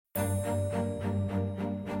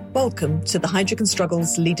Welcome to the Heidrick &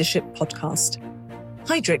 Struggles Leadership Podcast.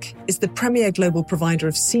 Heidrick is the premier global provider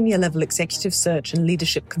of senior-level executive search and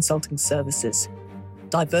leadership consulting services.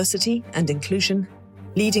 Diversity and inclusion,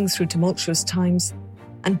 leading through tumultuous times,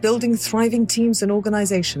 and building thriving teams and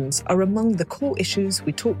organizations are among the core issues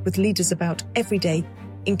we talk with leaders about every day,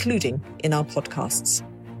 including in our podcasts.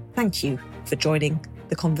 Thank you for joining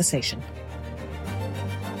the conversation.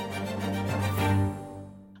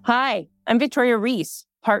 Hi, I'm Victoria Reese,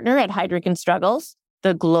 partner at Heidrick & Struggles,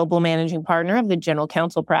 the global managing partner of the general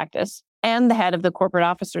counsel practice, and the head of the corporate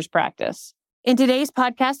officers practice. In today's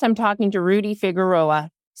podcast, I'm talking to Rudy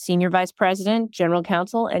Figueroa, Senior Vice President, General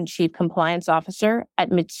Counsel, and Chief Compliance Officer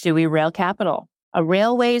at Mitsui Rail Capital, a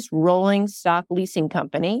railways rolling stock leasing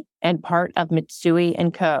company and part of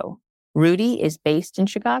Mitsui & Co. Rudy is based in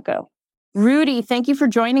Chicago. Rudy, thank you for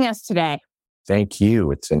joining us today. Thank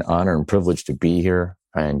you. It's an honor and privilege to be here,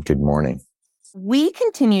 and good morning. We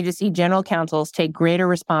continue to see general counsels take greater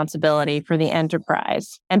responsibility for the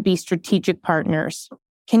enterprise and be strategic partners.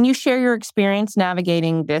 Can you share your experience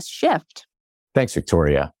navigating this shift? Thanks,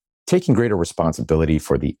 Victoria. Taking greater responsibility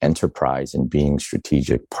for the enterprise and being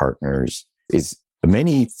strategic partners is a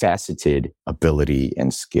many-faceted ability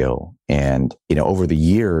and skill. And, over the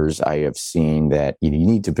years, I have seen that you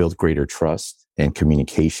need to build greater trust and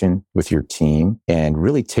communication with your team and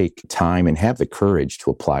really take time and have the courage to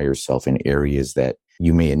apply yourself in areas that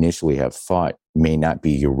you may initially have thought may not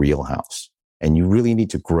be your wheelhouse. And you really need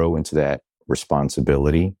to grow into that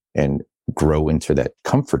responsibility and grow into that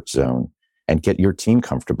comfort zone and get your team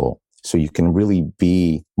comfortable so you can really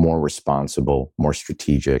be more responsible, more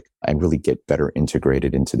strategic, and really get better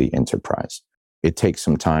integrated into the enterprise. It takes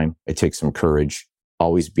some time. It takes some courage.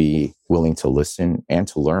 Always be willing to listen and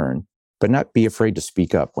to learn, but not be afraid to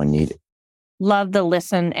speak up when needed. Love the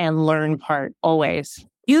listen and learn part, always.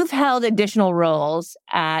 You've held additional roles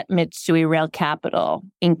at Mitsui Rail Capital,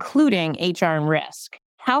 including HR and risk.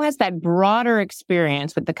 How has that broader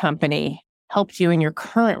experience with the company helped you in your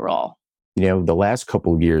current role? The last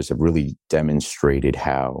couple of years have really demonstrated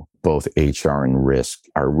how both HR and risk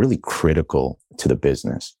are really critical to the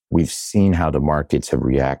business. We've seen how the markets have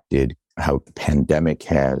reacted, how the pandemic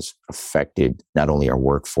has affected not only our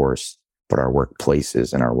workforce, but our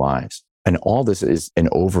workplaces and our lives. And all this is an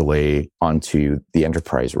overlay onto the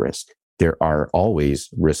enterprise risk. There are always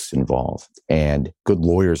risks involved, and good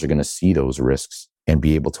lawyers are going to see those risks and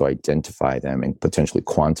be able to identify them and potentially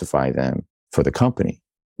quantify them for the company.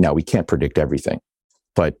 Now, we can't predict everything,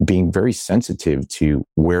 but being very sensitive to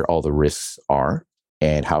where all the risks are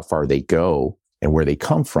and how far they go and where they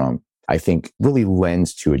come from, I think really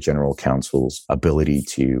lends to a general counsel's ability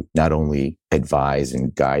to not only advise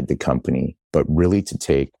and guide the company, but really to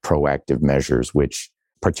take proactive measures, which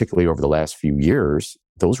particularly over the last few years,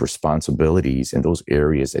 those responsibilities and those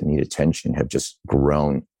areas that need attention have just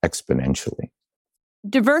grown exponentially.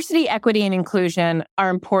 Diversity, equity, and inclusion are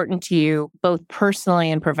important to you, both personally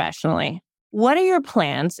and professionally. What are your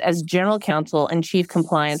plans as General Counsel and Chief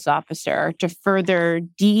Compliance Officer to further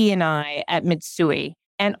DE&I at Mitsui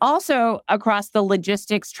and also across the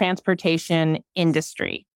logistics transportation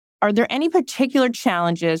industry? Are there any particular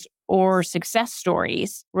challenges or success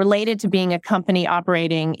stories related to being a company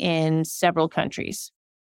operating in several countries?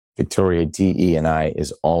 Victoria, DE&I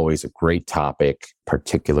is always a great topic,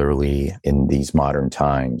 particularly in these modern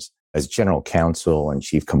times. As General Counsel and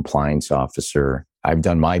Chief Compliance Officer, I've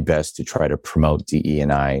done my best to try to promote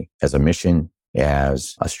DE&I as a mission,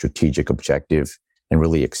 as a strategic objective, and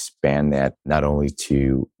really expand that not only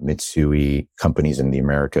to Mitsui companies in the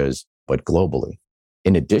Americas, but globally.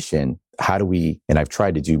 In addition, and I've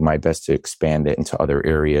tried to do my best to expand it into other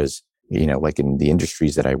areas, like in the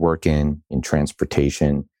industries that I work in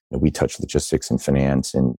transportation. We touch logistics and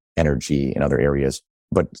finance and energy and other areas.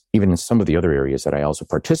 But even in some of the other areas that I also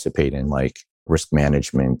participate in, like risk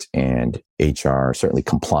management and HR, certainly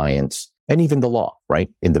compliance, and even the law, right?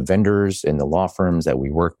 In the vendors and the law firms that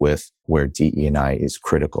we work with, where DE&I is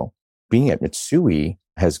critical. Being at Mitsui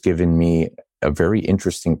has given me a very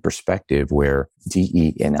interesting perspective where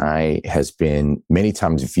DE&I has been many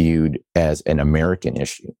times viewed as an American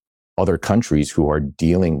issue. Other countries who are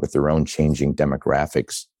dealing with their own changing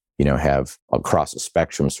demographics have across the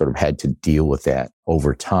spectrum sort of had to deal with that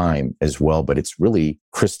over time as well. But it's really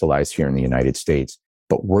crystallized here in the United States.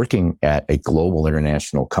 But working at a global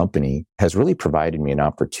international company has really provided me an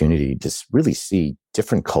opportunity to really see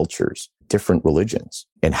different cultures, different religions,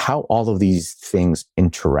 and how all of these things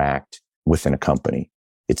interact within a company.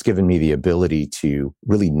 It's given me the ability to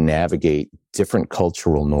really navigate different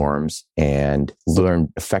cultural norms and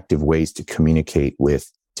learn effective ways to communicate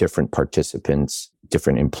with different participants,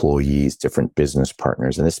 different employees, different business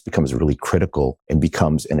partners. And this becomes really critical and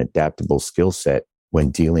becomes an adaptable skill set when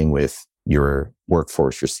dealing with your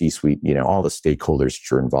workforce, your C-suite, all the stakeholders that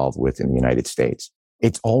you're involved with in the United States.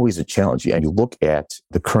 It's always a challenge. And you look at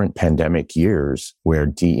the current pandemic years where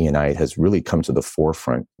DE&I has really come to the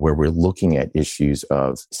forefront, where we're looking at issues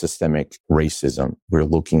of systemic racism. We're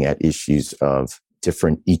looking at issues of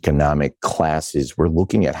different economic classes. We're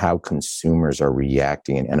looking at how consumers are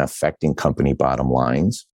reacting and affecting company bottom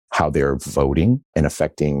lines, how they're voting and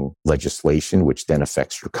affecting legislation, which then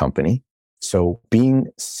affects your company. So being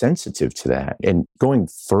sensitive to that and going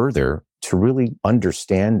further to really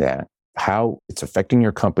understand that, how it's affecting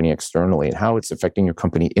your company externally and how it's affecting your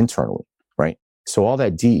company internally, right? So all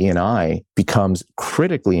that DE&I becomes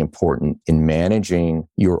critically important in managing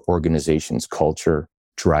your organization's culture,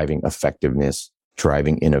 driving effectiveness,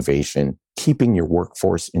 driving innovation, keeping your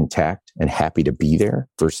workforce intact and happy to be there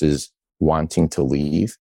versus wanting to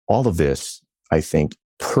leave. All of this, I think,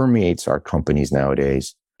 permeates our companies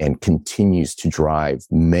nowadays and continues to drive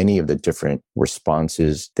many of the different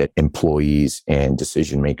responses that employees and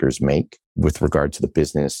decision makers make with regard to the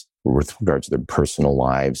business, with regard to their personal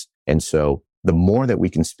lives. And so the more that we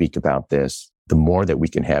can speak about this, the more that we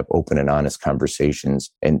can have open and honest conversations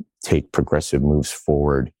and take progressive moves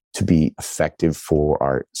forward to be effective for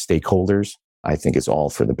our stakeholders, I think is all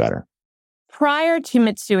for the better. Prior to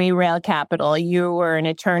Mitsui Rail Capital, you were an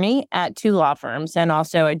attorney at 2 law firms and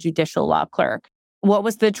also a judicial law clerk. What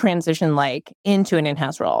was the transition like into an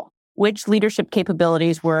in-house role? Which leadership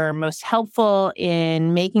capabilities were most helpful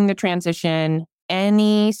in making the transition?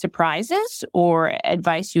 Any surprises or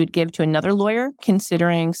advice you would give to another lawyer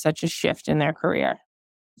considering such a shift in their career?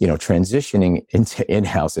 Transitioning into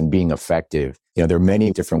in-house and being effective, there are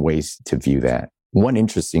many different ways to view that. One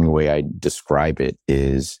interesting way I describe it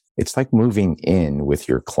is it's like moving in with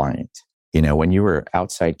your client. When you were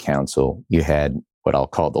outside counsel, you had what I'll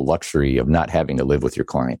call the luxury of not having to live with your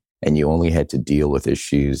client. And you only had to deal with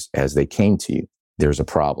issues as they came to you. There's a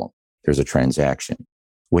problem. There's a transaction.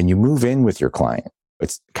 When you move in with your client,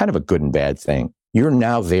 it's kind of a good and bad thing. You're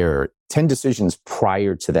now there 10 decisions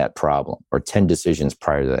prior to that problem or 10 decisions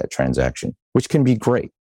prior to that transaction, which can be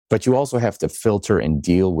great. But you also have to filter and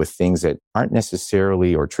deal with things that aren't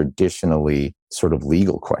necessarily or traditionally sort of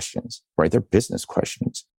legal questions, right? They're business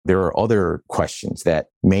questions. There are other questions that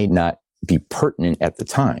may not be pertinent at the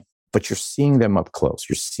time, but you're seeing them up close.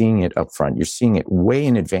 You're seeing it up front. You're seeing it way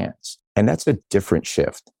in advance. And that's a different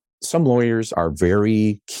shift. Some lawyers are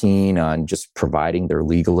very keen on just providing their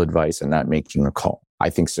legal advice and not making a call.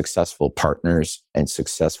 I think successful partners and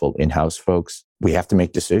successful in-house folks, we have to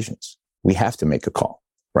make decisions. We have to make a call,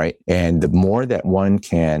 right? And the more that one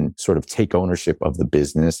can sort of take ownership of the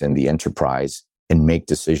business and the enterprise and make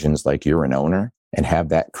decisions like you're an owner and have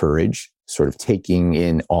that courage, sort of taking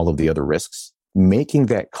in all of the other risks, making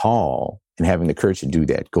that call and having the courage to do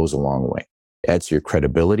that goes a long way. It adds to your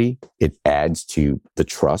credibility. It adds to the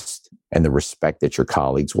trust and the respect that your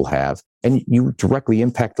colleagues will have. And you directly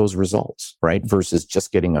impact those results, right? Versus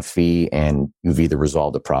just getting a fee and you've either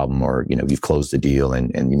resolved a problem or, you've closed the deal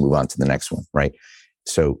and you move on to the next one, right?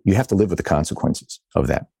 So you have to live with the consequences of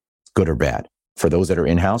that, good or bad. For those that are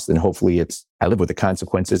in-house, then hopefully I live with the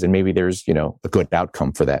consequences and maybe there's, a good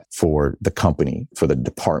outcome for that, for the company, for the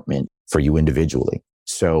department, for you individually.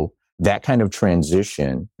 So that kind of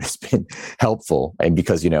transition has been helpful. And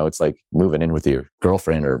because, it's like moving in with your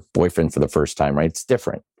girlfriend or boyfriend for the first time, right? It's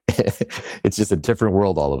different. It's just a different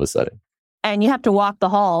world all of a sudden. And you have to walk the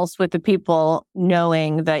halls with the people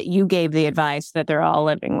knowing that you gave the advice that they're all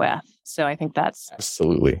living with. So I think that's...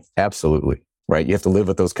 Absolutely. Right. You have to live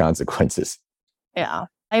with those consequences. Yeah.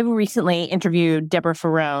 I recently interviewed Deborah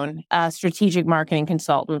Ferrone, a strategic marketing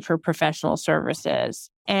consultant for professional services.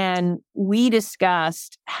 And we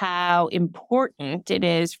discussed how important it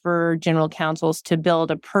is for general counsels to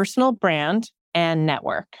build a personal brand and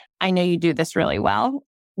network. I know you do this really well.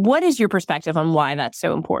 What is your perspective on why that's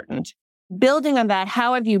so important? Building on that,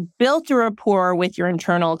 how have you built a rapport with your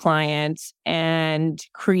internal clients and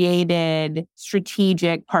created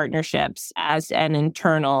strategic partnerships as an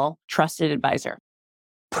internal trusted advisor?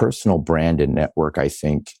 Personal brand and network, I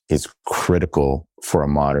think, is critical for a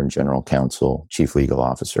modern general counsel, chief legal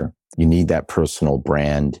officer. You need that personal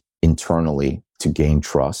brand internally to gain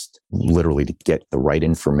trust, literally to get the right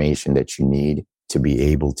information that you need to be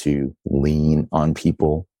able to lean on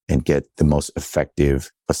people and get the most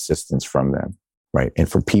effective assistance from them, right?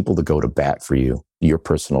 And for people to go to bat for you, your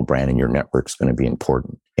personal brand and your network is going to be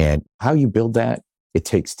important. And how you build that, it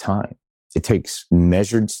takes time. It takes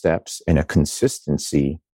measured steps and a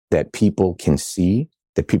consistency that people can see,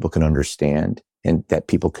 that people can understand, and that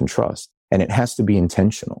people can trust. And it has to be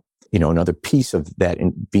intentional. Another piece of that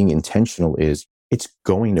in being intentional is it's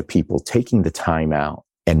going to people, taking the time out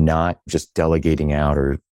and not just delegating out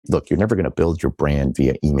or look, you're never going to build your brand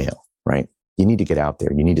via email, right? You need to get out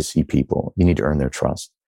there. You need to see people. You need to earn their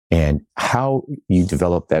trust. And how you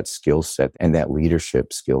develop that skill set and that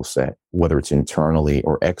leadership skill set, whether it's internally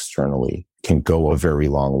or externally, can go a very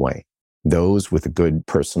long way. Those with a good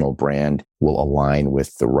personal brand will align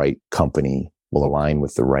with the right company, will align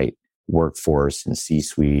with the right workforce and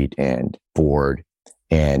C-suite and board,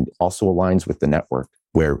 and also aligns with the network,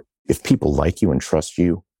 where if people like you and trust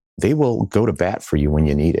you, they will go to bat for you when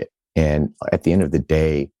you need it. And at the end of the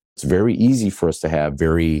day, it's very easy for us to have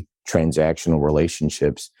very transactional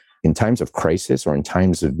relationships in times of crisis or in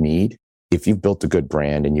times of need. If you've built a good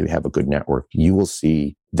brand and you have a good network, you will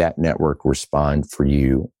see that network respond for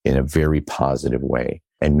you in a very positive way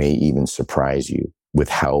and may even surprise you with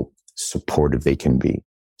how supportive they can be.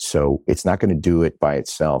 So it's not going to do it by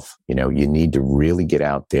itself. You need to really get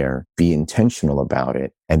out there, be intentional about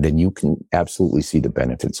it, and then you can absolutely see the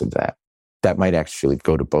benefits of that. That might actually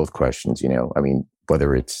go to both questions,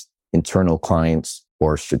 whether it's internal clients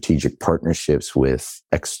or strategic partnerships with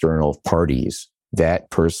external parties, that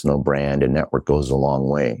personal brand and network goes a long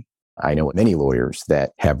way. I know many lawyers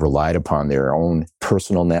that have relied upon their own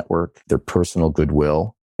personal network, their personal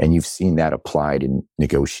goodwill, and you've seen that applied in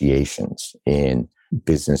negotiations, in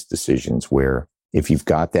business decisions, where if you've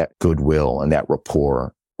got that goodwill and that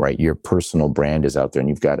rapport, right, your personal brand is out there and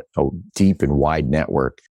you've got a deep and wide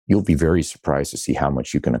network, you'll be very surprised to see how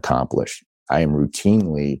much you can accomplish. I am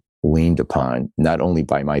routinely leaned upon, not only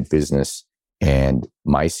by my business and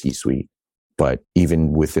my C-suite, but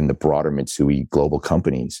even within the broader Mitsui global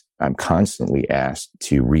companies, I'm constantly asked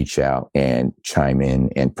to reach out and chime in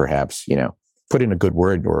and perhaps, put in a good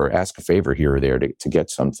word or ask a favor here or there to get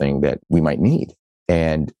something that we might need.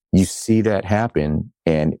 And you see that happen,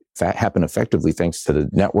 and that happen effectively thanks to the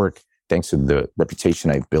network, thanks to the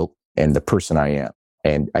reputation I've built and the person I am.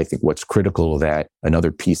 And I think what's critical of that,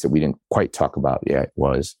 another piece that we didn't quite talk about yet,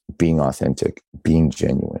 was being authentic, being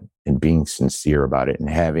genuine, and being sincere about it, and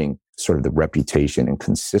having sort of the reputation and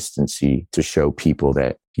consistency to show people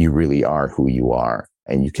that you really are who you are,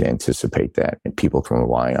 and you can anticipate that, and people can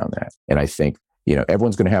rely on that. And I think,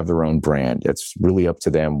 everyone's going to have their own brand. It's really up to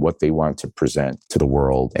them what they want to present to the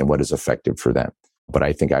world and what is effective for them. But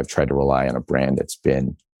I think I've tried to rely on a brand that's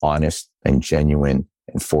been honest and genuine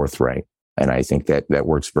and forthright. And I think that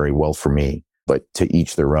works very well for me. But to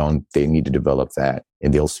each their own, they need to develop that,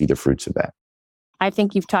 and they'll see the fruits of that. I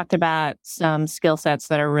think you've talked about some skill sets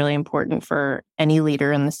that are really important for any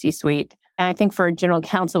leader in the C-suite. And I think for a general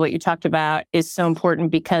counsel, what you talked about is so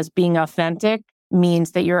important because being authentic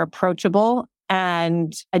means that you're approachable.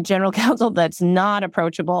 And a general counsel that's not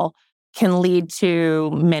approachable can lead to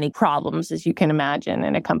many problems, as you can imagine,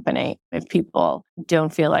 in a company if people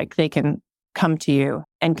don't feel like they can come to you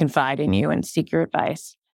and confide in you and seek your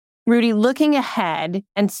advice. Rudy, looking ahead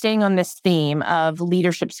and staying on this theme of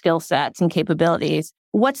leadership skill sets and capabilities,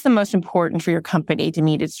 what's the most important for your company to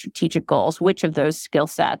meet its strategic goals? Which of those skill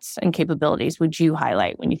sets and capabilities would you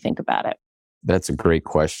highlight when you think about it? That's a great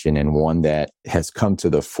question, and one that has come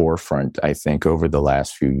to the forefront, I think, over the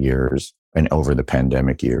last few years and over the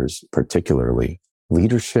pandemic years, particularly.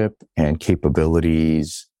 Leadership and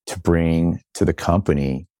capabilities to bring to the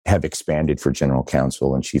company have expanded for general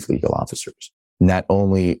counsel and chief legal officers. Not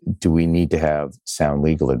only do we need to have sound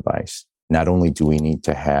legal advice, not only do we need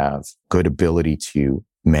to have good ability to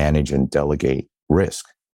manage and delegate risk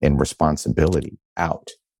and responsibility out,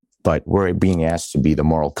 but we're being asked to be the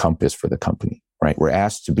moral compass for the company, right? We're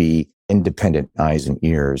asked to be independent eyes and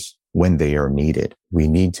ears when they are needed. We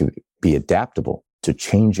need to be adaptable to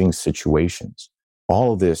changing situations.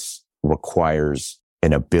 All of this requires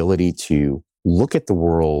an ability to look at the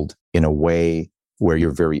world in a way where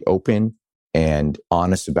you're very open and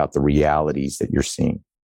honest about the realities that you're seeing,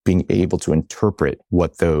 being able to interpret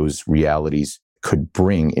what those realities could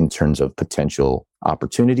bring in terms of potential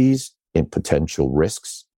opportunities and potential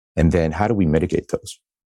risks. And then how do we mitigate those?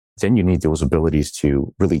 Then you need those abilities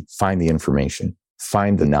to really find the information,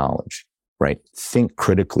 find the knowledge, right? Think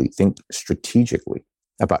critically, think strategically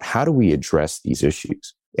about how do we address these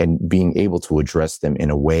issues, and being able to address them in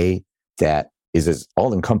a way that is as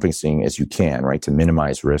all-encompassing as you can, right? To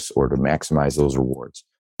minimize risks or to maximize those rewards.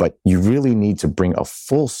 But you really need to bring a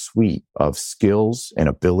full suite of skills and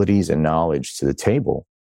abilities and knowledge to the table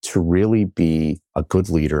to really be a good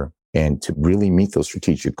leader and to really meet those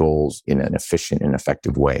strategic goals in an efficient and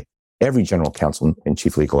effective way. Every general counsel and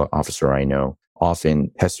chief legal officer I know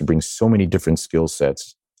often has to bring so many different skill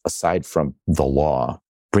sets aside from the law,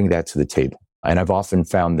 bring that to the table. And I've often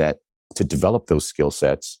found that to develop those skill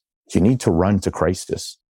sets, you need to run to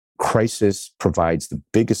crisis. Crisis provides the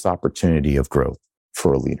biggest opportunity of growth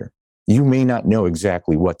for a leader. You may not know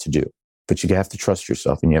exactly what to do, but you have to trust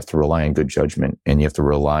yourself and you have to rely on good judgment and you have to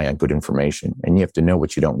rely on good information and you have to know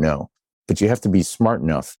what you don't know. But you have to be smart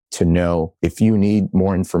enough to know if you need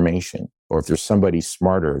more information or if there's somebody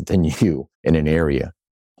smarter than you in an area,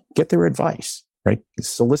 get their advice, right?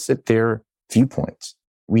 Solicit their viewpoints.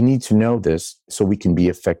 We need to know this so we can be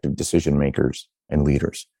effective decision makers and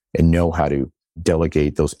leaders and know how to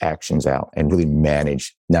delegate those actions out and really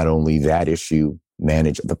manage not only that issue,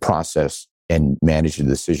 manage the process and manage the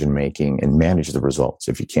decision making and manage the results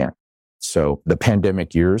if you can. So the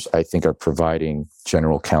pandemic years, I think, are providing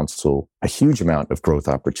general counsel a huge amount of growth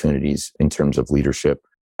opportunities in terms of leadership.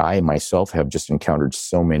 I myself have just encountered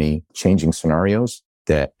so many changing scenarios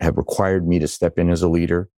that have required me to step in as a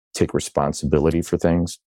leader, take responsibility for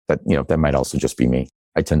things. But, that might also just be me.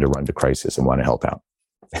 I tend to run to crisis and want to help out.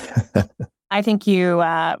 I think you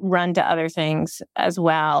run to other things as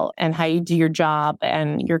well, and how you do your job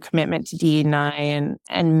and your commitment to D&I and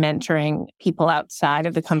mentoring people outside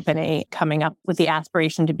of the company coming up with the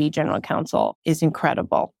aspiration to be general counsel is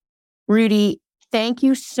incredible. Rudy, thank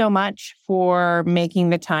you so much for making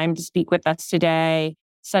the time to speak with us today.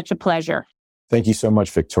 Such a pleasure. Thank you so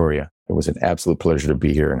much, Victoria. It was an absolute pleasure to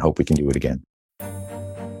be here and hope we can do it again.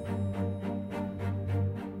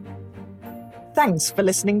 Thanks for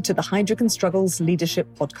listening to the Heidrick & Struggles Leadership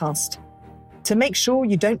Podcast. To make sure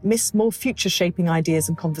you don't miss more future-shaping ideas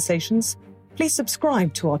and conversations, please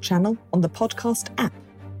subscribe to our channel on the podcast app.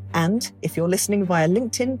 And if you're listening via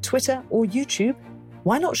LinkedIn, Twitter, or YouTube,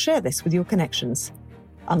 why not share this with your connections?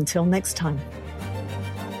 Until next time.